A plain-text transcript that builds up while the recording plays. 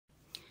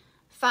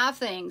5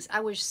 things I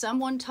wish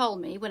someone told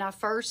me when I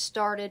first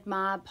started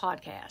my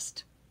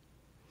podcast.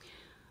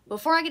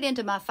 Before I get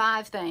into my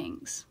 5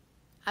 things,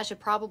 I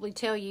should probably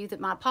tell you that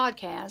my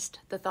podcast,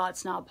 the Thought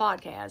Snob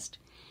Podcast,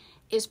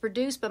 is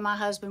produced by my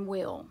husband,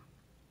 Will.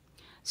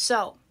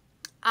 So,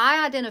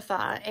 I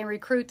identify and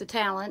recruit the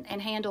talent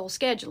and handle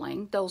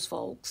scheduling those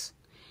folks,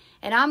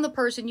 and I'm the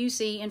person you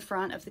see in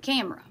front of the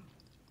camera.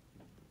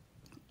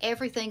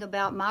 Everything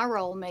about my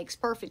role makes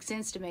perfect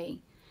sense to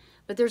me,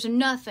 but there's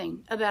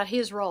nothing about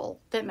his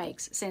role that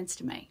makes sense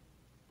to me.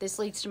 This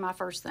leads to my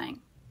first thing.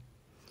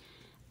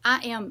 I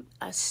am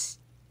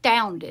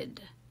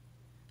astounded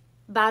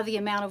by the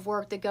amount of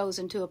work that goes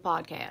into a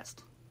podcast.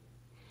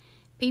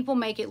 People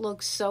make it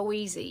look so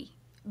easy,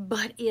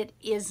 but it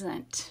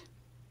isn't.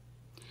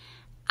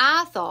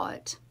 I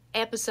thought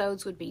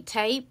episodes would be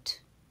taped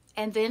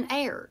and then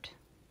aired.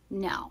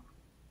 No.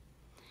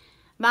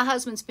 My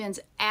husband spends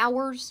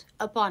hours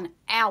upon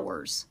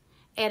hours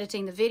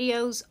editing the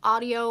videos,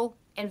 audio,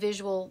 and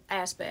visual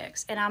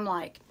aspects. And I'm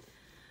like,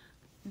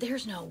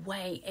 there's no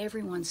way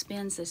everyone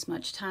spends this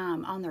much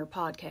time on their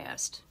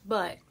podcast.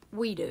 But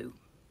we do.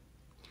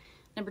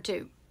 Number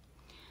 2,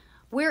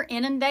 we're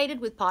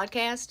inundated with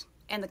podcasts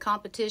and the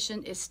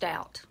competition is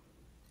stout.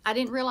 I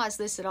didn't realize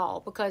this at all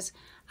because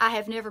I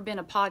have never been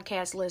a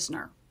podcast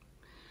listener.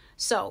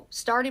 So,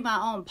 starting my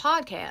own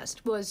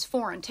podcast was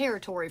foreign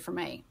territory for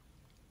me.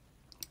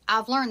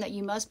 I've learned that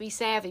you must be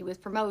savvy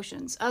with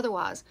promotions.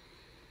 Otherwise,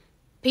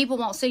 people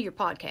won't see your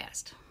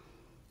podcast.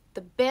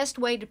 The best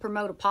way to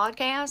promote a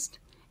podcast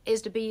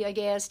is to be a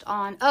guest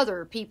on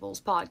other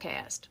people's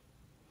podcast.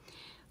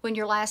 When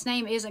your last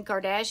name isn't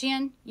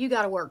Kardashian, you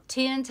got to work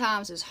 10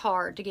 times as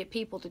hard to get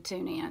people to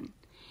tune in.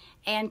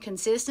 And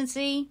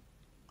consistency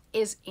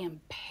is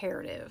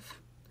imperative.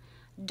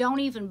 Don't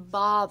even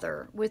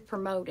bother with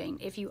promoting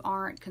if you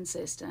aren't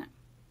consistent.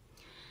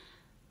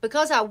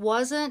 Because I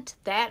wasn't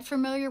that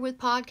familiar with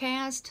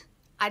podcasts,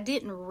 I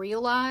didn't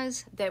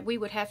realize that we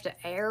would have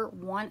to air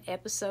 1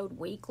 episode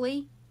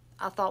weekly.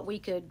 I thought we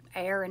could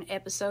air an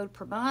episode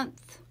per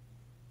month.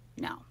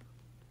 No.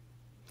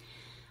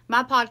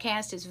 My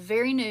podcast is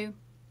very new.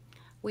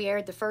 We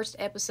aired the first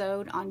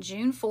episode on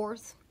June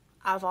 4th.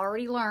 I've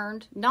already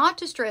learned not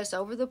to stress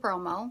over the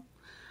promo.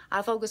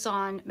 I focus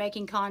on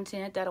making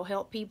content that'll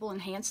help people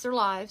enhance their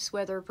lives,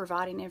 whether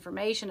providing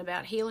information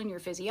about healing your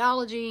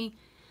physiology,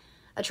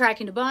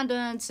 attracting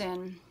abundance,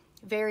 and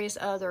various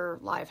other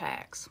life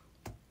hacks.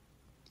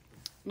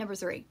 Number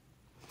 3,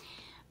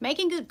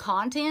 making good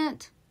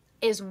content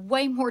is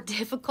way more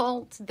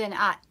difficult than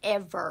I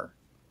ever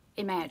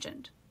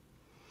imagined.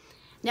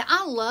 Now,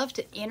 I love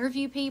to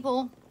interview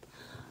people,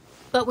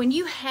 but when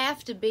you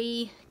have to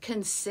be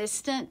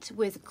consistent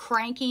with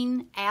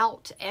cranking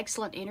out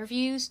excellent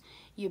interviews,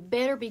 you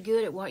better be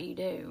good at what you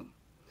do.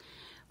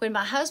 When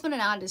my husband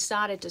and I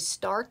decided to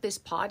start this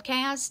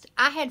podcast,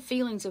 I had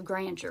feelings of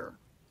grandeur.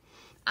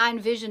 I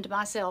envisioned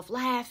myself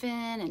laughing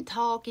and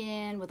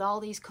talking with all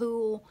these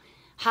cool,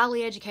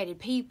 highly educated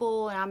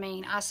people,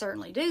 and I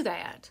certainly do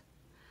that.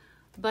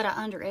 But I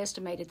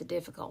underestimated the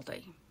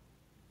difficulty.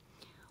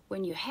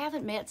 When you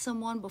haven't met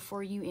someone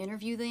before you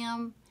interview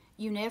them,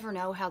 you never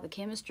know how the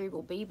chemistry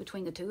will be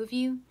between the two of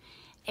you.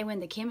 And when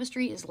the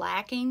chemistry is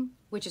lacking,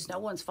 which is no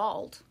one's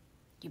fault,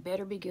 you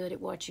better be good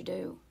at what you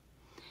do.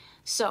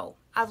 So,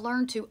 I've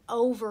learned to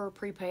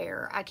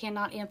over-prepare. I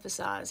cannot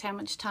emphasize how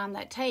much time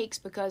that takes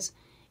because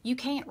you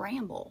can't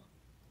ramble.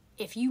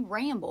 If you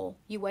ramble,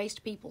 you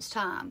waste people's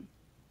time,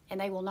 and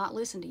they will not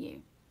listen to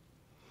you.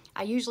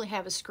 I usually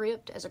have a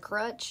script as a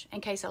crutch in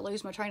case I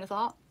lose my train of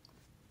thought.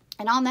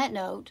 And on that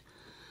note,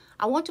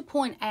 I want to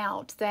point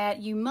out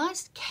that you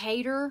must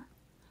cater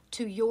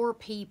to your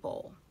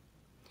people.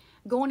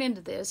 Going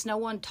into this, no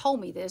one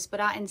told me this,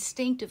 but I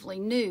instinctively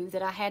knew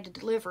that I had to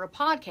deliver a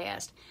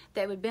podcast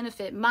that would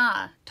benefit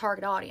my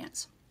target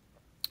audience.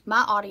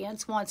 My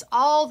audience wants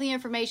all the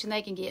information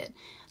they can get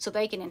so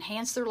they can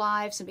enhance their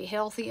lives and be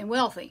healthy and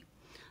wealthy.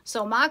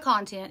 So my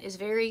content is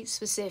very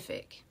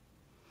specific.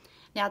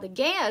 Now, the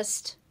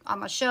guests on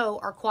my show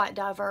are quite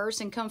diverse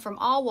and come from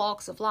all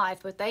walks of life,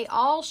 but they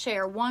all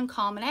share one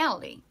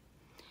commonality.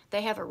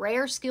 They have a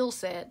rare skill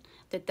set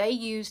that they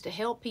use to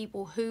help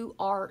people who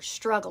are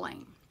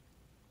struggling.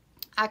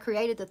 I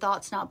created the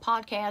Thought Snob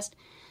Podcast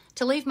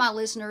to leave my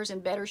listeners in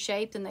better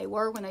shape than they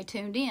were when they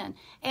tuned in,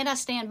 and I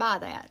stand by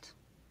that.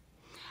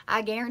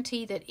 I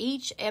guarantee that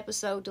each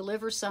episode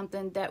delivers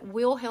something that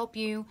will help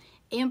you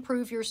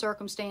improve your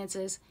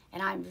circumstances,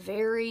 and I'm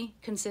very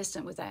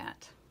consistent with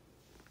that.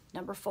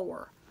 Number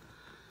 4,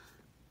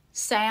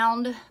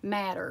 sound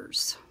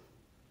matters.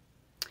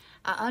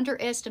 I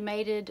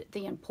underestimated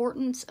the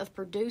importance of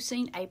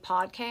producing a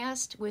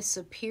podcast with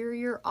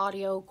superior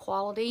audio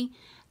quality.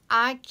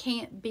 I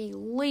can't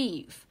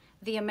believe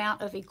the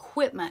amount of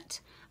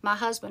equipment my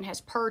husband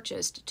has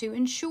purchased to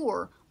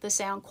ensure the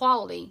sound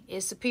quality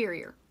is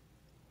superior.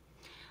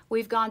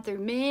 We've gone through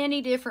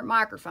many different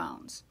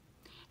microphones,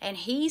 and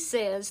he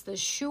says the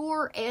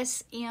Shure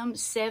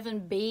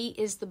SM7B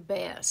is the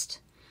best.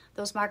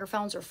 Those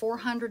microphones are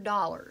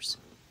 $400.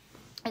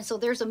 And so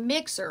there's a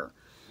mixer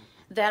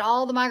that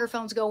all the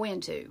microphones go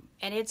into,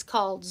 and it's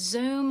called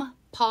Zoom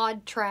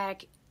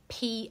PodTrack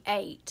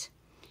P8.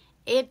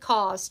 It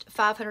cost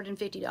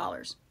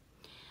 $550.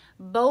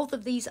 Both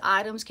of these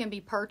items can be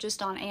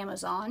purchased on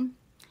Amazon.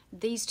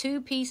 These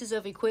two pieces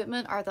of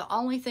equipment are the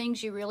only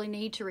things you really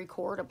need to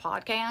record a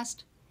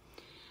podcast.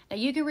 Now,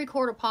 you can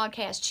record a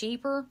podcast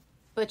cheaper,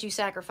 but you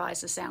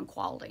sacrifice the sound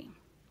quality.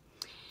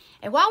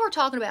 And while we're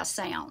talking about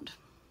sound,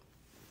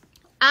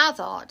 I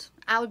thought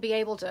I would be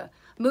able to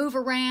move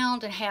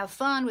around and have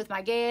fun with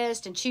my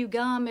guest and chew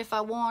gum if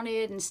I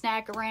wanted and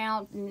snack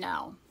around.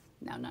 No.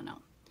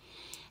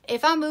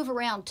 If I move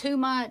around too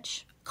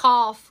much,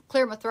 cough,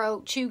 clear my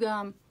throat, chew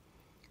gum,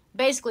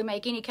 basically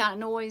make any kind of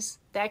noise,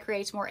 that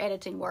creates more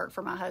editing work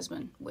for my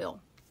husband, Will.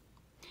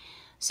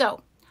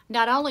 So,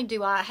 not only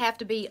do I have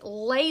to be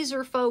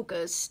laser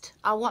focused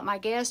on what my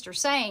guests are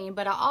saying,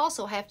 but I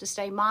also have to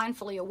stay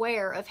mindfully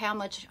aware of how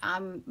much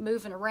I'm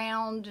moving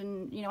around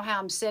and, how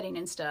I'm sitting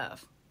and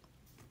stuff.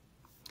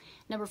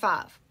 Number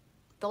 5,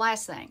 the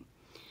last thing.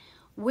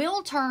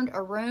 Will turned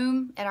a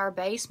room in our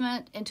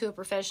basement into a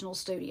professional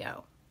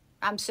studio.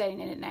 I'm sitting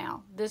in it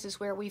now. This is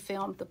where we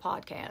filmed the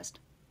podcast.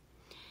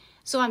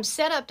 So I'm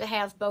set up to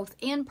have both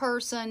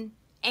in-person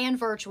and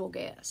virtual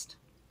guests.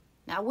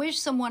 Now, I wish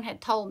someone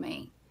had told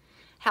me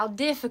how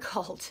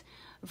difficult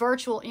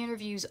virtual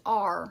interviews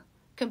are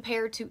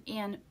compared to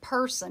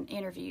in-person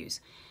interviews.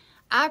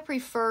 I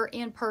prefer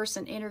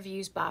in-person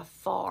interviews by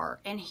far,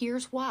 and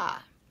here's why.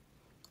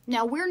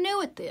 Now, we're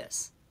new at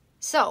this,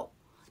 so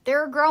there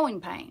are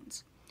growing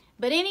pains.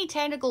 But any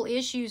technical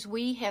issues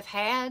we have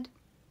had,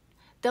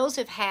 those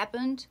have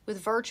happened with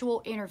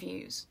virtual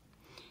interviews.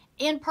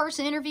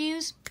 In-person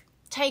interviews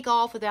take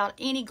off without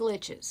any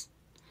glitches.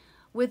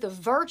 With the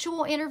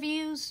virtual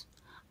interviews,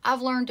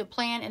 I've learned to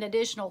plan an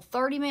additional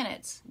 30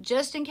 minutes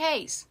just in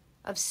case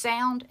of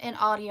sound and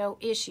audio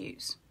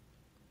issues.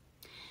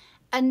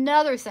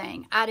 Another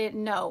thing I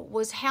didn't know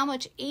was how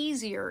much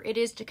easier it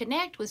is to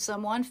connect with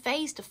someone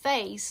face to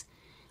face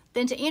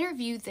than to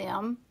interview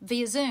them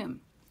via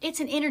Zoom. It's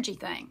an energy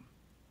thing.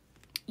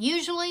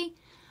 Usually,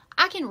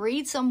 I can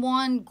read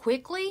someone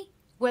quickly,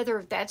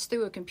 whether that's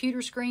through a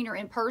computer screen or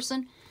in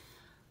person.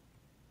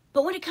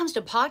 But when it comes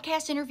to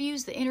podcast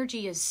interviews, the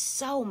energy is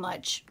so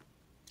much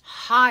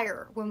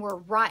higher when we're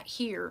right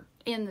here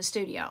in the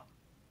studio.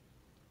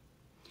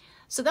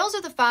 So those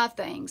are the 5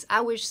 things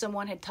I wish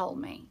someone had told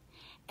me.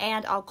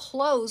 And I'll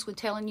close with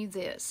telling you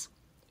this.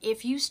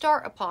 If you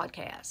start a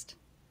podcast,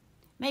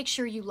 make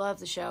sure you love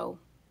the show.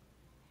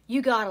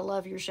 You gotta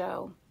love your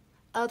show.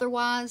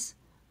 Otherwise,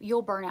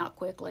 you'll burn out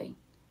quickly,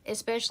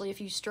 especially if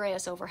you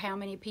stress over how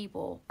many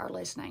people are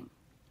listening.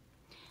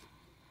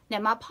 Now,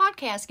 my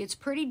podcast gets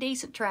pretty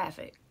decent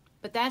traffic,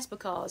 but that's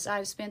because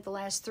I've spent the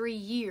last 3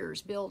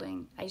 years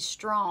building a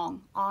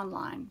strong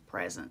online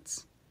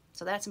presence.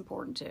 So that's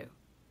important too.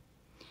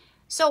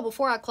 So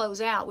before I close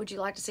out, would you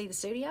like to see the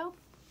studio?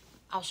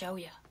 I'll show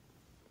you.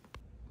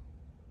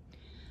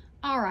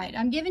 All right,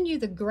 I'm giving you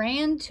the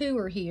grand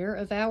tour here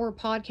of our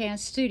podcast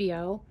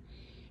studio,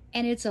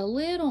 and it's a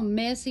little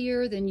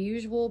messier than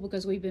usual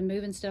because we've been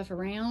moving stuff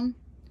around.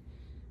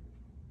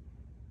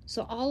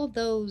 So all of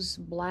those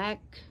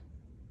black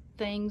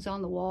things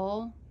on the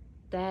wall,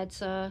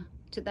 that's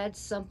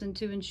something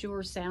to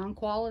ensure sound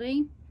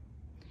quality.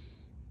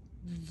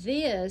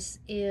 This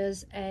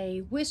is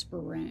a whisper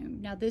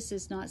room. Now, this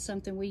is not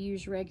something we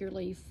use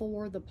regularly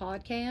for the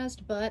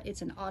podcast, but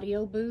it's an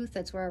audio booth.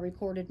 That's where I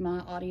recorded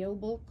my audio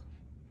book.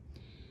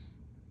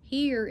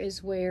 Here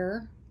is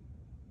where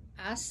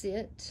I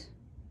sit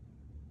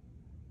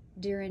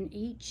during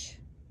each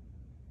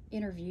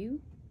interview. And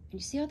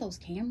you see all those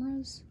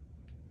cameras?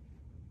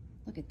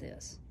 Look at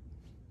this.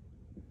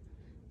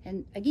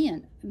 And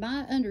again,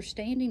 my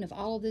understanding of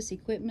all of this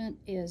equipment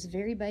is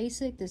very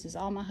basic. This is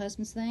all my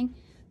husband's thing.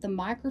 The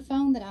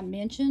microphone that I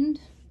mentioned,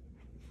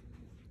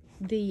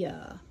 the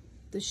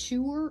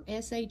Shure,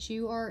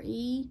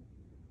 S-H-U-R-E,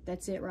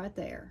 that's it right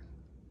there.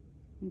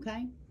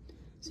 Okay?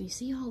 So you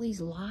see all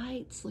these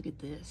lights? Look at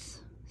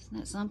this. Isn't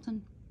that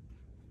something?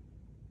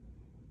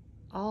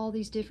 All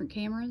these different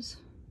cameras.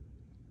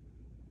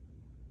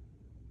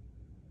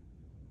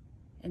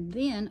 And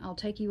then I'll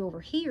take you over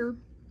here,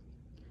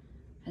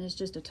 and it's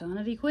just a ton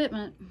of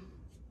equipment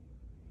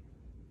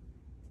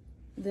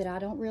that I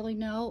don't really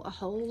know a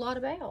whole lot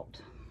about.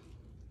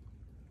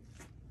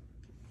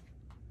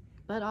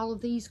 But all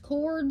of these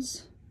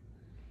cords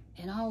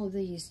and all of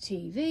these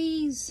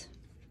TVs,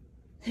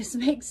 this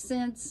makes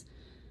sense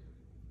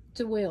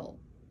to Will.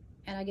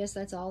 And I guess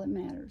that's all that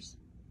matters.